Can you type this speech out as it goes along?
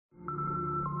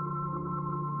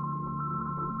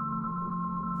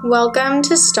Welcome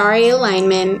to Starry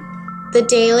Alignment, the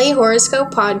daily horoscope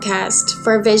podcast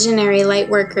for visionary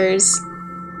lightworkers.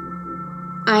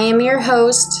 I am your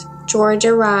host,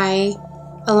 Georgia Rye,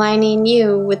 aligning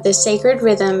you with the sacred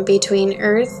rhythm between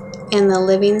Earth and the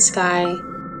living sky.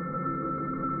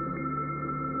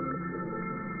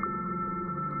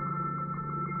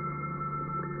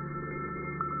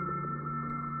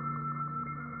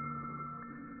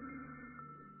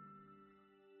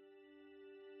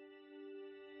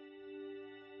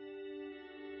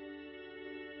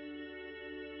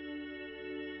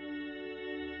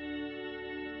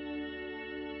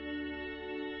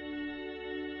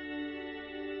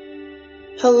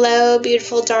 Hello,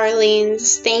 beautiful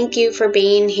darlings. Thank you for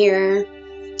being here.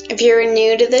 If you're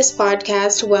new to this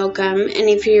podcast, welcome. And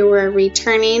if you are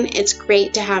returning, it's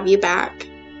great to have you back.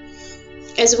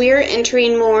 As we are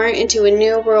entering more into a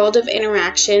new world of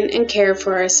interaction and care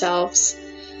for ourselves,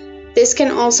 this can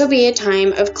also be a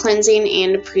time of cleansing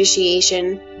and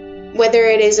appreciation. Whether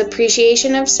it is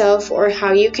appreciation of self or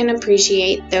how you can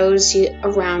appreciate those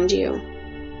around you.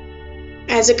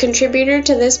 As a contributor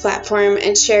to this platform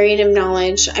and sharing of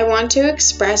knowledge, I want to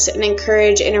express and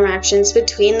encourage interactions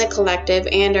between the collective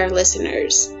and our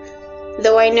listeners.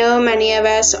 Though I know many of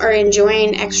us are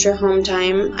enjoying extra home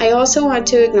time, I also want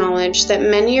to acknowledge that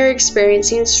many are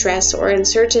experiencing stress or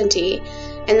uncertainty,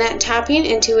 and that tapping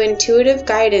into intuitive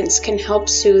guidance can help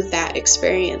soothe that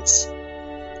experience.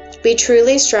 We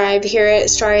truly strive here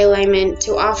at Starry Alignment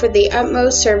to offer the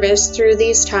utmost service through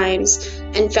these times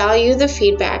and value the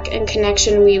feedback and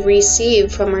connection we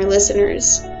receive from our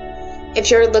listeners. If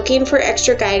you're looking for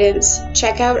extra guidance,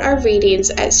 check out our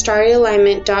readings at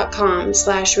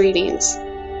starryalignment.com/readings.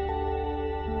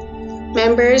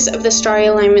 Members of the Starry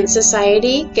Alignment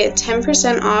Society get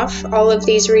 10% off all of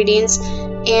these readings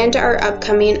and our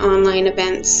upcoming online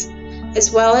events, as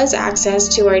well as access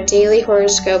to our daily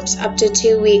horoscopes up to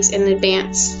 2 weeks in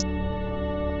advance.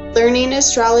 Learning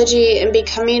astrology and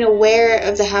becoming aware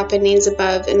of the happenings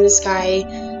above in the sky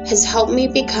has helped me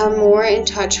become more in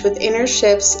touch with inner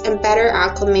shifts and better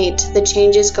acclimate to the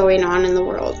changes going on in the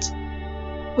world.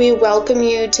 We welcome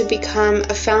you to become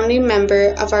a founding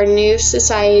member of our new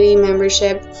society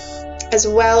membership, as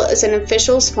well as an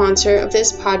official sponsor of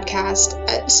this podcast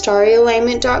at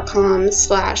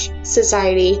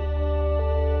starryalignment.com/society.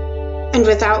 And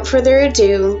without further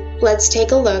ado, let's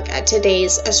take a look at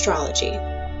today's astrology.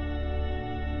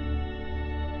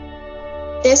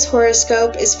 This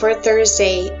horoscope is for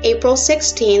Thursday, April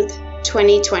 16th,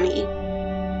 2020.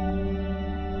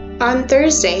 On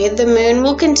Thursday, the moon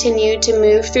will continue to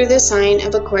move through the sign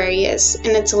of Aquarius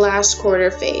in its last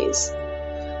quarter phase.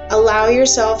 Allow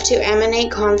yourself to emanate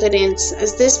confidence,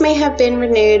 as this may have been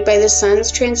renewed by the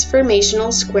sun's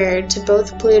transformational square to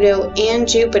both Pluto and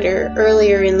Jupiter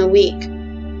earlier in the week.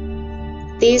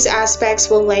 These aspects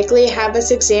will likely have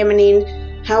us examining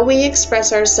how we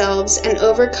express ourselves and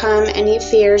overcome any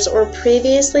fears or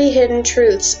previously hidden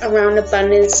truths around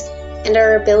abundance and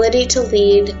our ability to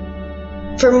lead.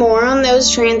 For more on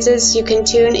those transits, you can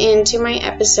tune in to my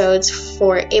episodes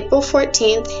for April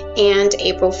 14th and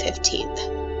April 15th.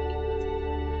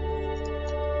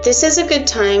 This is a good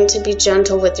time to be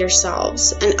gentle with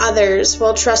yourselves and others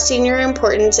while trusting your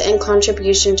importance and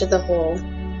contribution to the whole.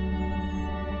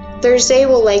 Thursday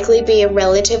will likely be a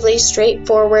relatively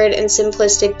straightforward and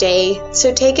simplistic day,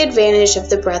 so take advantage of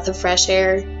the breath of fresh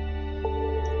air.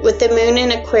 With the moon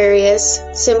in Aquarius,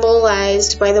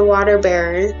 symbolized by the water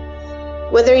bearer,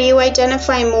 whether you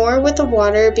identify more with the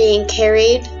water being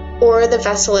carried or the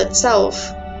vessel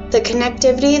itself, the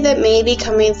connectivity that may be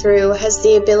coming through has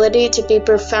the ability to be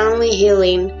profoundly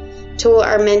healing to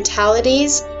our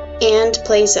mentalities and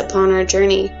place upon our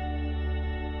journey.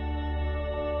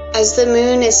 As the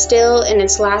moon is still in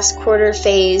its last quarter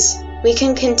phase, we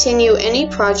can continue any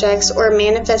projects or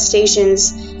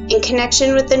manifestations in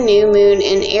connection with the new moon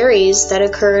in Aries that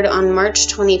occurred on March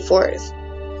 24th.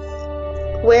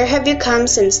 Where have you come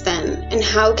since then, and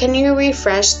how can you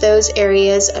refresh those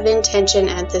areas of intention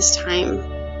at this time?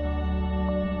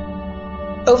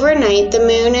 Overnight, the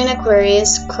moon in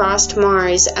Aquarius crossed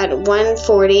Mars at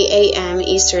 1:40 a.m.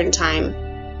 Eastern Time.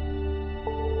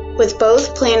 With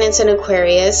both planets in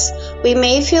Aquarius, we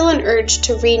may feel an urge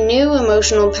to renew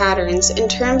emotional patterns in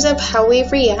terms of how we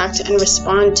react and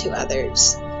respond to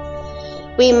others.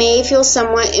 We may feel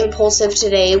somewhat impulsive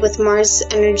today with Mars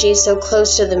energy so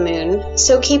close to the moon,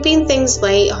 so keeping things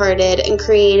light-hearted and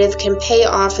creative can pay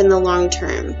off in the long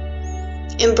term.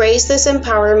 Embrace this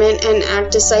empowerment and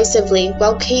act decisively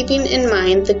while keeping in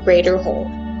mind the greater whole.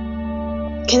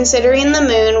 Considering the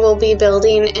moon will be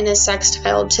building in a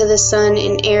sextile to the sun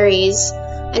in Aries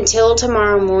until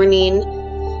tomorrow morning,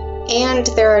 and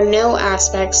there are no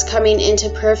aspects coming into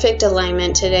perfect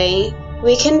alignment today,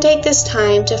 we can take this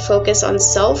time to focus on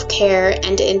self-care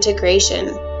and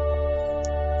integration.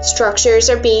 Structures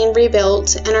are being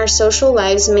rebuilt, and our social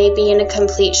lives may be in a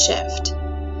complete shift.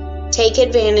 Take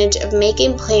advantage of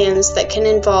making plans that can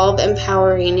involve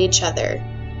empowering each other,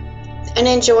 and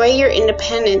enjoy your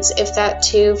independence if that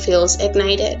too feels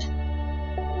ignited.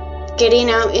 Getting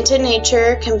out into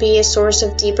nature can be a source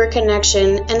of deeper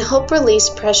connection and help release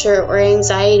pressure or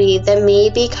anxiety that may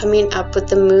be coming up with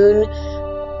the moon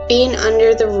being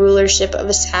under the rulership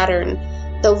of Saturn,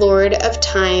 the lord of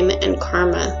time and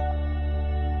karma.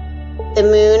 The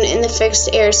moon in the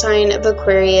fixed air sign of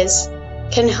Aquarius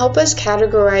can help us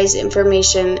categorize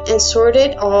information and sort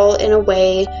it all in a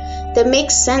way that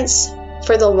makes sense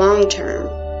for the long term.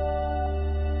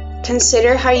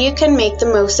 Consider how you can make the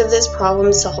most of this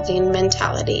problem-solving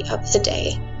mentality of the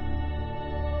day.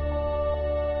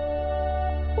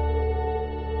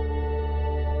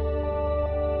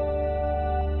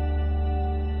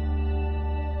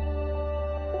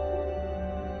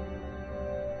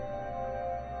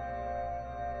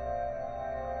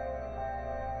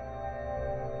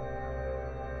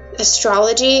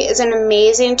 Astrology is an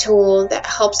amazing tool that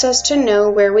helps us to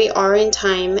know where we are in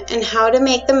time and how to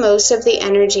make the most of the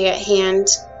energy at hand.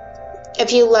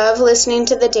 If you love listening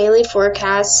to the daily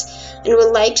forecasts and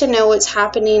would like to know what's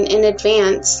happening in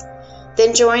advance,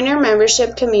 then join our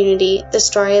membership community, the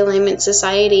Starry Alignment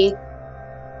Society.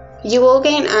 You will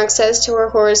gain access to our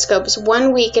horoscopes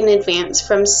 1 week in advance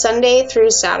from Sunday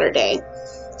through Saturday.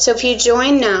 So if you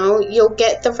join now, you'll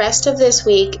get the rest of this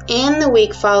week and the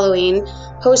week following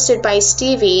hosted by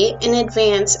Stevie in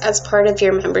advance as part of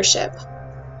your membership.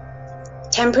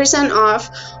 10%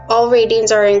 off all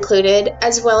readings are included,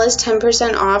 as well as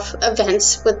 10% off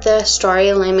events with the Starry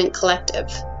Alignment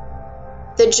Collective.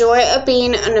 The joy of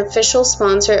being an official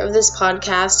sponsor of this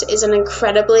podcast is an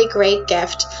incredibly great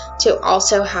gift to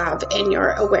also have in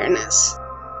your awareness.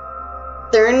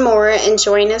 Learn more and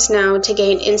join us now to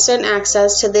gain instant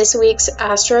access to this week's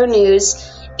Astro News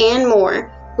and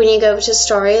more when you go to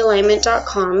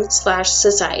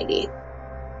starryalignment.com/society.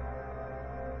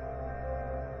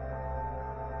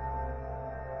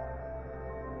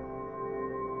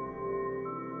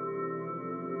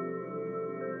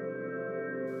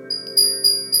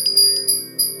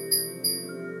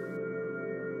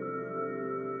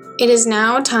 It is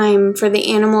now time for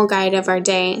the animal guide of our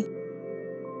day.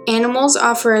 Animals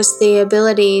offer us the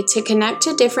ability to connect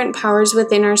to different powers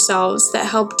within ourselves that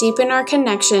help deepen our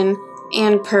connection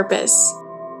and purpose.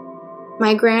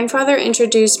 My grandfather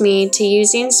introduced me to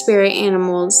using spirit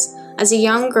animals as a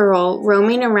young girl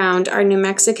roaming around our New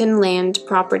Mexican land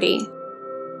property.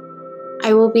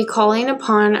 I will be calling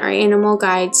upon our animal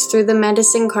guides through the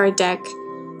medicine card deck,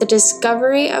 The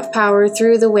Discovery of Power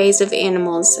Through the Ways of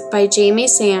Animals by Jamie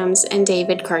Sams and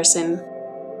David Carson.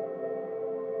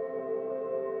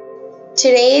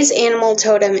 Today's animal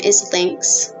totem is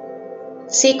lynx.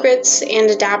 Secrets and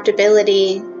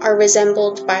adaptability are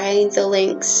resembled by the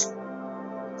lynx.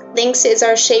 Lynx is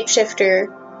our shapeshifter,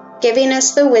 giving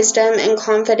us the wisdom and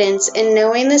confidence in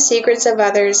knowing the secrets of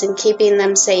others and keeping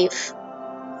them safe,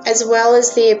 as well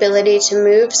as the ability to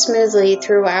move smoothly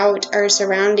throughout our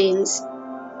surroundings.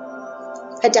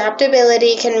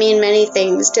 Adaptability can mean many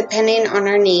things depending on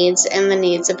our needs and the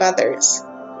needs of others.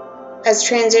 As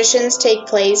transitions take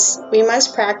place, we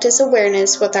must practice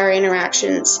awareness with our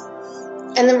interactions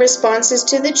and the responses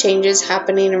to the changes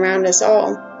happening around us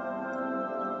all.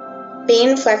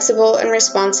 Being flexible and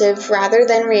responsive rather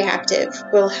than reactive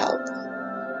will help.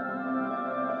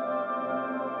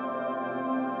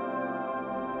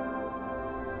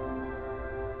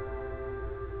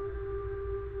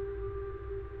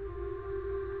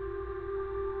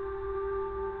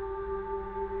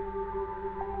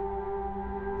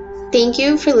 Thank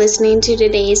you for listening to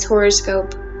today's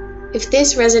horoscope. If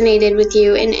this resonated with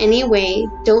you in any way,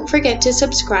 don't forget to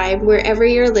subscribe wherever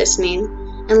you're listening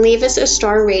and leave us a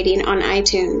star rating on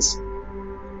iTunes.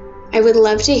 I would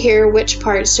love to hear which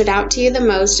part stood out to you the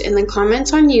most in the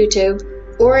comments on YouTube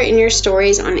or in your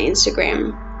stories on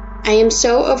Instagram. I am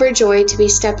so overjoyed to be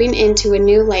stepping into a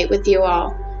new light with you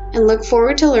all and look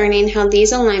forward to learning how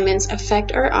these alignments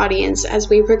affect our audience as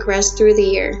we progress through the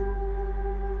year.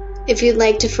 If you'd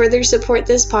like to further support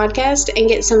this podcast and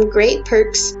get some great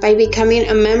perks by becoming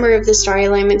a member of the Starry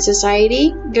Alignment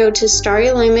Society, go to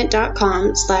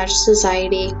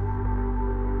starryalignment.com/society.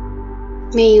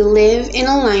 May you live in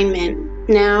alignment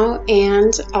now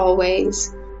and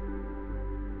always.